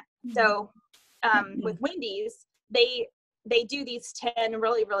 And so with Wendy's, they do these 10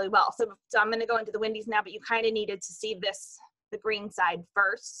 really, really well. So I'm going to go into the Wendy's now, but you kind of needed to see the green side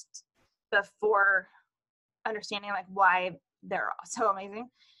first before understanding like why they're so amazing.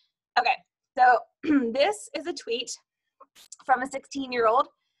 Okay. So this is a tweet from a 16-year-old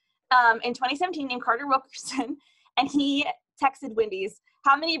in 2017 named Carter Wilkerson. And he texted Wendy's,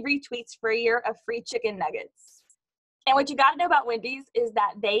 how many retweets for a year of free chicken nuggets? And what you got to know about Wendy's is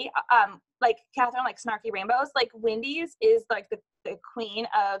that they, like Catherine, like snarky rainbows, like Wendy's is like the queen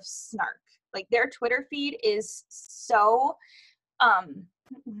of snark. Like their Twitter feed is so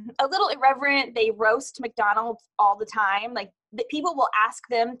a little irreverent. They roast McDonald's all the time. Like people will ask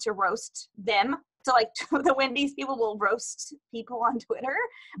them to roast them. So like the Wendy's people will roast people on Twitter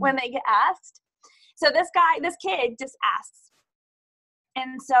when they get asked. So this kid just asks.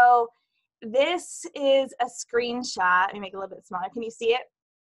 And so this is a screenshot. Let me make it a little bit smaller. Can you see it?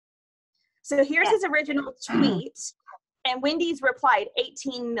 So here's his original tweet. And Wendy's replied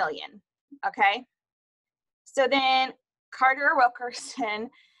 18 million. Okay. So then Carter Wilkerson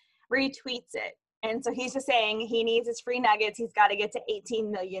retweets it. And so he's just saying he needs his free nuggets. He's got to get to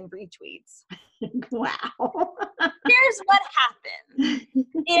 18 million retweets. Wow. Here's what happened.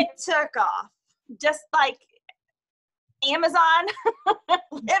 It took off. Just like Amazon,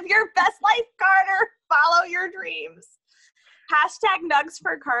 live your best life, Carter. Follow your dreams. Hashtag Nugs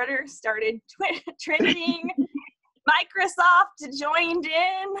for Carter started trending. Microsoft joined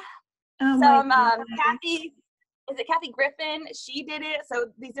in. Kathy Griffin, she did it. So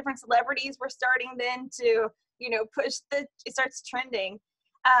these different celebrities were starting then to, push it starts trending.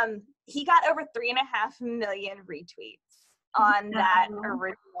 He got over 3.5 million retweets on that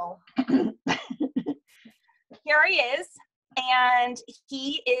original. Here he is. And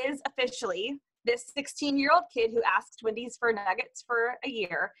he is officially, this 16-year-old kid who asked Wendy's for nuggets for a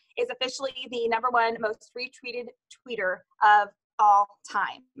year is officially the #1 most retweeted tweeter of all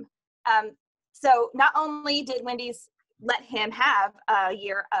time. So not only did Wendy's let him have a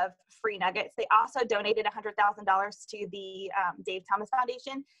year of free nuggets, they also donated $100,000 to the Dave Thomas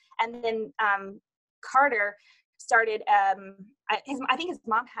Foundation. And then Carter started, I think his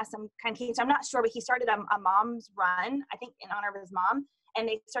mom has some kind of case, I'm not sure, but he started a mom's run, I think in honor of his mom. And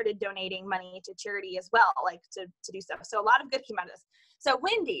they started donating money to charity as well, like to do stuff. So a lot of good came out of this. So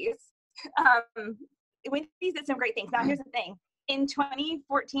Wendy's did some great things. Now here's the thing. In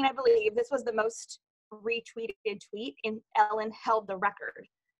 2014, I believe, this was the most retweeted tweet, and Ellen held the record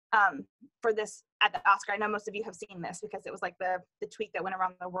for this at the Oscar. I know most of you have seen this because it was like the tweet that went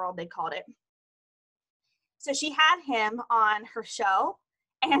around the world, they called it. So she had him on her show,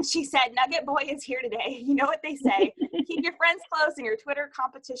 and she said, "Nugget Boy is here today." You know what they say, keep your friends close and your Twitter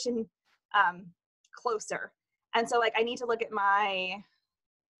competition closer. And so like I need to look at my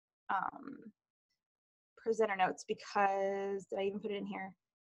presenter notes because did I even put it in here?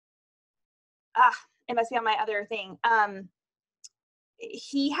 It must be on my other thing.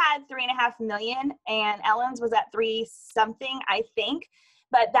 He had 3.5 million and Ellen's was at 3 something, I think.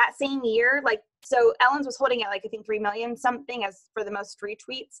 But that same year, so Ellen's was holding at I think 3 million something as for the most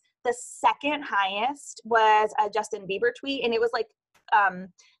retweets. The second highest was a Justin Bieber tweet, and it was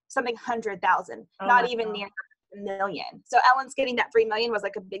something 100,000, not even near a million. So Ellen's getting that 3 million was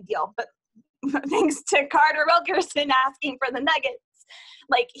a big deal. But thanks to Carter Wilkerson asking for the nuggets,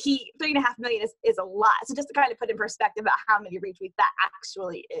 3.5 million is a lot. So just to kind of put in perspective about how many retweets that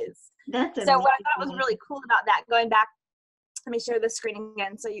actually is. That's amazing. So what I thought was really cool about that, going back, let me share the screen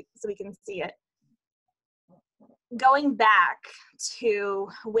again so we can see it. Going back to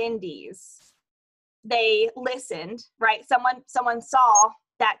Wendy's, they listened, right? Someone saw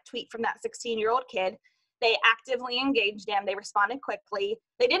that tweet from that 16-year-old kid. They actively engaged him. They responded quickly.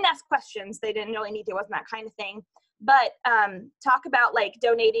 They didn't ask questions. They didn't really need to. It wasn't that kind of thing. But talk about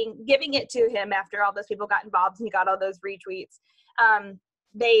donating, giving it to him after all those people got involved and he got all those retweets.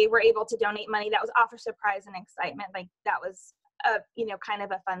 They were able to donate money. That was offer surprise and excitement. That was kind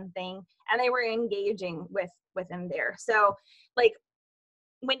of a fun thing. And they were engaging with him there. So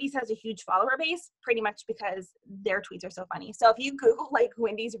Wendy's has a huge follower base pretty much because their tweets are so funny. So if you Google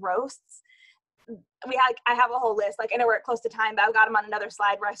Wendy's roasts, I have a whole list. I know we're close to time, but I've got them on another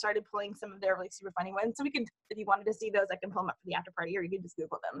slide where I started pulling some of their really super funny ones. So we could, if you wanted to see those, I can pull them up for the after party, or you can just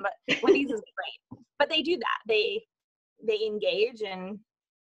Google them. But Wendy's is great. But they do that. They engage. And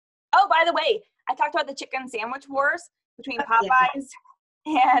oh, by the way, I talked about the chicken sandwich wars between Popeyes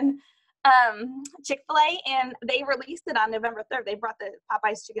and Chick-fil-A, and they released it on November 3rd. They brought the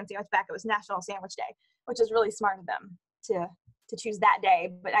Popeyes chicken sandwich back. It was National Sandwich Day, which is really smart of them to choose that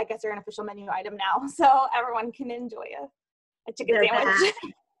day, but I guess they're an official menu item now, so everyone can enjoy a chicken sandwich.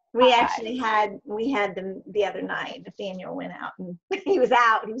 We actually had them the other night. Nathaniel went out and he was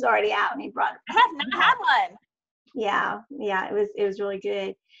already out, and he brought it. I have not had one. Yeah, it was really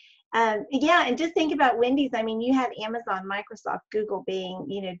good. And just think about Wendy's. I mean, you have Amazon, Microsoft, Google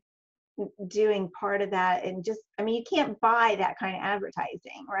being, doing part of that, and you can't buy that kind of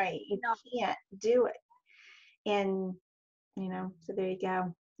advertising, right? You can't do it. And so there you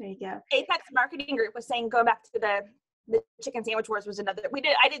go. Apex Marketing Group was saying, going back to the chicken sandwich wars was another.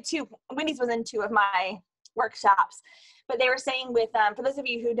 I did 2. Wendy's was in 2 of my workshops. But they were saying with, for those of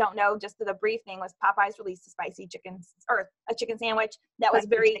you who don't know, just the brief thing was Popeyes released a spicy chicken, or a chicken sandwich that was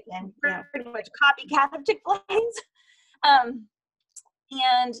very pretty much copycat of Chick-fil-A's.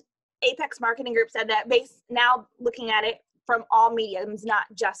 And Apex Marketing Group said that now looking at it from all mediums, not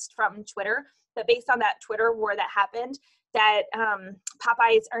just from Twitter, but based on that Twitter war that happened, that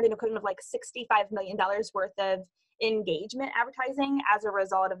Popeyes earned an equivalent of like $65 million worth of engagement advertising as a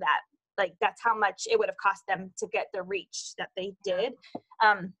result of that. Like, that's how much it would have cost them to get the reach that they did,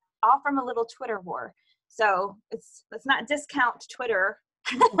 all from a little Twitter war. So let's not discount Twitter.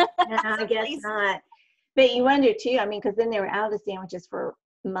 No, I guess not. But you wonder too, I mean, because then they were out of the sandwiches for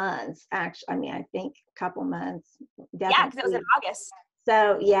months, actually. I mean, I think a couple months. Definitely. Yeah, because it was in August.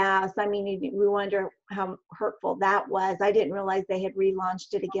 So, yeah. So, I mean, we wonder how hurtful that was. I didn't realize they had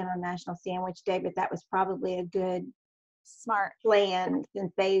relaunched it again on National Sandwich Day, but that was probably a good smart plan,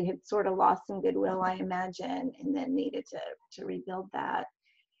 since they had sort of lost some goodwill, I imagine, and then needed to rebuild that.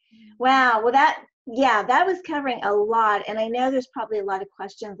 Wow. Well, that was covering a lot. And I know there's probably a lot of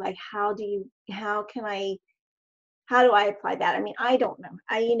questions like, how do I apply that? I mean, I don't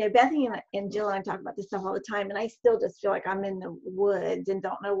know. Bethany and Jill and I talk about this stuff all the time, and I still just feel like I'm in the woods and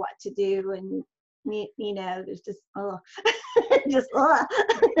don't know what to do. And, there's just,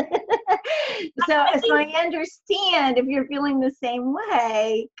 So I understand if you're feeling the same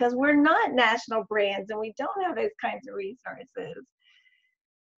way, because we're not national brands and we don't have those kinds of resources.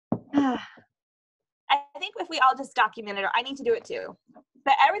 I think if we all just documented it, I need to do it too.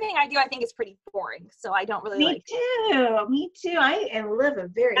 But everything I do, I think, is pretty boring. So I don't really Me too. I live a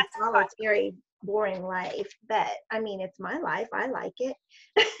very solitary, boring life. But I mean, it's my life. I like it.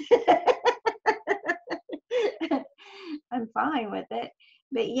 I'm fine with it.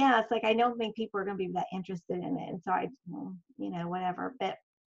 But yeah, it's like, I don't think people are going to be that interested in it. And so whatever. But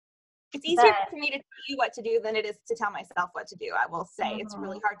it's easier for me to tell you what to do than it is to tell myself what to do. I will say It's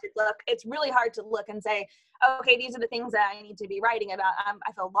really hard to look. It's really hard to look and say, okay, these are the things that I need to be writing about.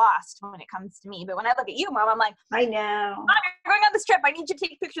 I feel lost when it comes to me. But when I look at you, Mom, I'm like, I know. Mom, you're going on this trip. I need you to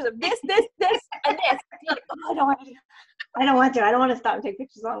take pictures of this, and this. You're like, oh, I don't want to do that. I don't want to. I don't want to stop and take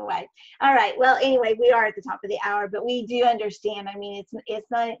pictures on the way. All right. Well, anyway, we are at the top of the hour, but we do understand. I mean,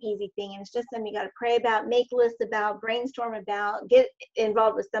 it's not an easy thing, and it's just something you got to pray about, make lists about, brainstorm about, get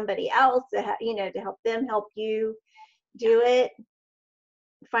involved with somebody else to help them help you do it.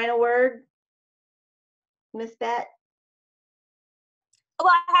 Final word, Miss Bet.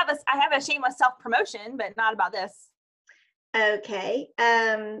 Well, I have a shameless self-promotion, but not about this. Okay.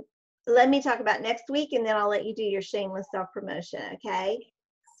 Let me talk about next week, and then I'll let you do your shameless self-promotion, okay?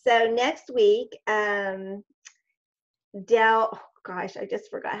 So next week, Del, oh gosh, I just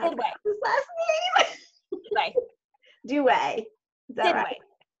forgot how to pronounce his last name. Dewey. Is that right?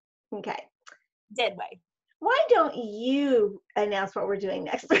 Okay. Didway. Why don't you announce what we're doing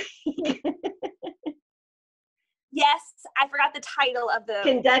next week? Yes, I forgot the title of the...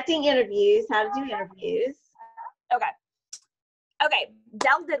 Conducting interviews, how to do interviews. Okay,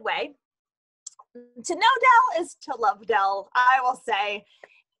 Del Didway. To know Del is to love Del, I will say.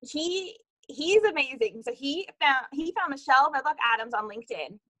 He's amazing. So he found Michelle Medlock Adams on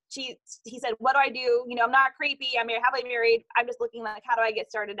LinkedIn. He said, what do I do? I'm not creepy. I'm happily married. I'm just looking like, how do I get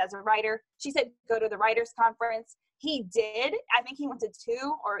started as a writer? She said, go to the writers conference. He did. I think he went to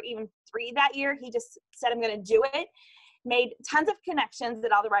 2 or even 3 that year. He just said, I'm going to do it. Made tons of connections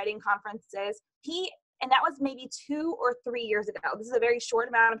at all the writing conferences. And that was maybe 2 or 3 years ago. This is a very short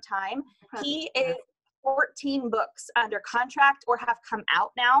amount of time. He is 14 books under contract or have come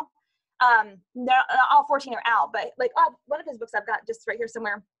out now. All 14 are out, but one of his books I've got just right here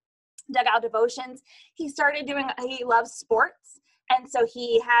somewhere, Dugout Devotions. He loves sports. And so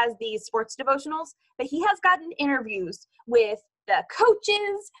he has these sports devotionals, but he has gotten interviews with the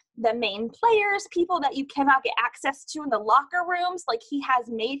coaches, the main players, people that you cannot get access to in the locker rooms. Like, he has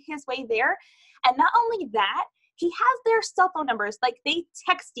made his way there. And not only that, he has their cell phone numbers. Like, they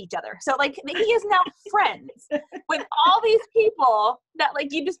text each other. So, like, he is now friends with all these people that,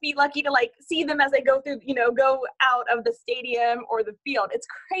 like, you'd just be lucky to, like, see them as they go through, go out of the stadium or the field. It's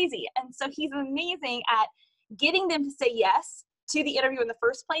crazy. And so he's amazing at getting them to say yes to the interview in the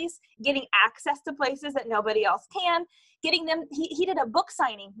first place, getting access to places that nobody else can, getting them, he did a book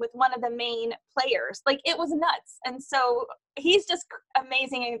signing with one of the main players. Like, it was nuts. And so he's just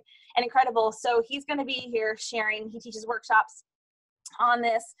amazing and incredible. So he's going to be here sharing. He teaches workshops on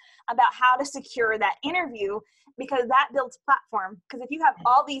this about how to secure that interview, because that builds platform. Because if you have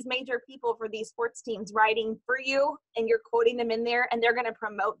all these major people for these sports teams writing for you and you're quoting them in there and they're going to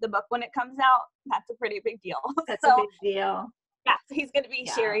promote the book when it comes out, that's a pretty big deal. That's a big deal. Yeah, so he's going to be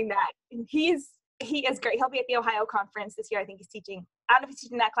sharing that. And he's he is great. He'll be at the Ohio conference this year. I think he's teaching. I don't know if he's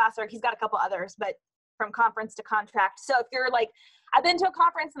teaching that class or he's got a couple others, but from conference to contract. So if you're like, I've been to a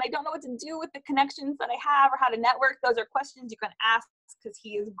conference and I don't know what to do with the connections that I have or how to network, those are questions you can ask because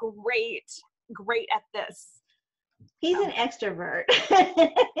he is great at this. He's an extrovert.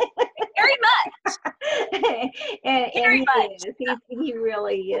 Very much. and Very he much. is. He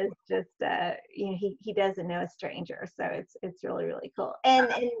really is just he doesn't know a stranger. So it's really, really cool.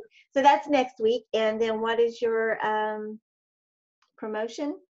 And so that's next week. And then what is your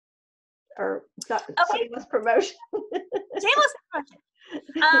promotion? Or shameless promotion? Shameless promotion.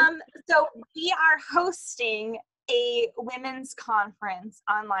 So we are hosting a women's conference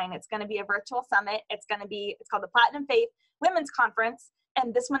online. It's going to be a virtual summit. It's called the Platinum Faith Women's Conference,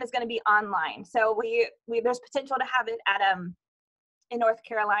 and this one is going to be online. So we there's potential to have it at in North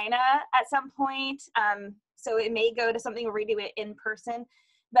Carolina at some point. So it may go to something where we do it in person,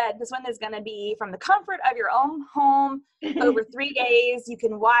 but this one is going to be from the comfort of your own home over 3 days. You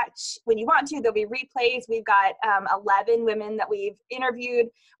can watch when you want to. There'll be replays. We've got 11 women that we've interviewed.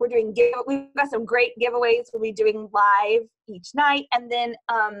 We've got some great giveaways. We'll be doing live each night. And then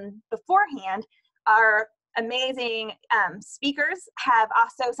beforehand, our amazing speakers have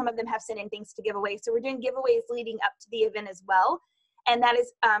also, some of them have sent in things to give away. So we're doing giveaways leading up to the event as well. And that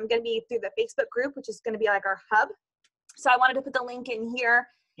is going to be through the Facebook group, which is going to be like our hub. So I wanted to put the link in here.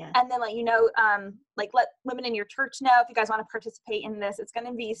 Yeah. And then let you know, let women in your church know if you guys want to participate in this. It's going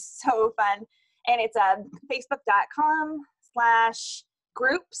to be so fun. And it's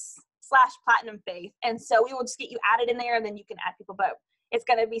facebook.com/groups/platinum faith. And so we will just get you added in there and then you can add people, but it's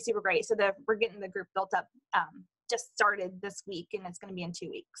going to be super great. So we're getting the group built up, just started this week and it's going to be in 2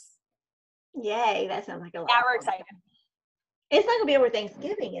 weeks. Yay. That sounds like a lot. Yeah, we're excited. It's not going to be over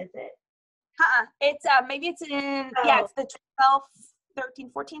Thanksgiving, is it? It's maybe it's in, it's the 12th,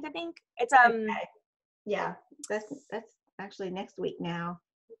 13th, 14th, I think. It's okay. Yeah, that's actually next week now.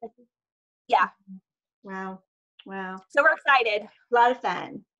 Yeah. Wow. So we're excited. A lot of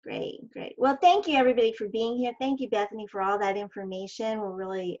fun. Great. Well, thank you everybody for being here. Thank you, Bethany, for all that information. We're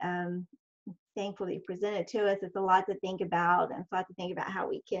really thankful that you presented to us. It's a lot to think about, and it's a lot to think about how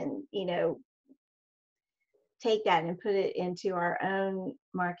we can, take that and put it into our own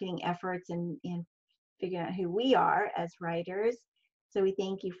marketing efforts and figuring out who we are as writers. So we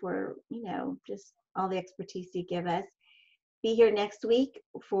thank you for, just all the expertise you give us. Be here next week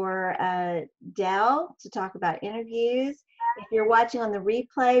for Dell to talk about interviews. If you're watching on the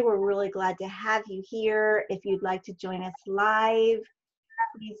replay, we're really glad to have you here. If you'd like to join us live,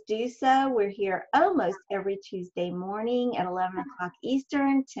 please do so. We're here almost every Tuesday morning at 11 o'clock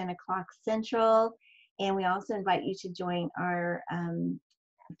Eastern, 10 o'clock Central. And we also invite you to join our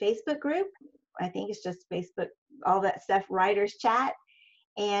Facebook group. I think it's just Facebook, all that stuff, Writers Chat.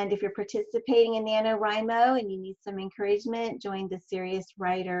 And if you're participating in NaNoWriMo and you need some encouragement, join the Serious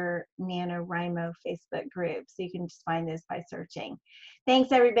Writer NaNoWriMo Facebook group. So you can just find this by searching.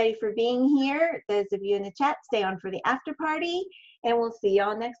 Thanks everybody for being here. Those of you in the chat, stay on for the after party. And we'll see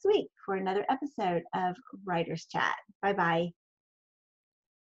y'all next week for another episode of Writers Chat. Bye-bye.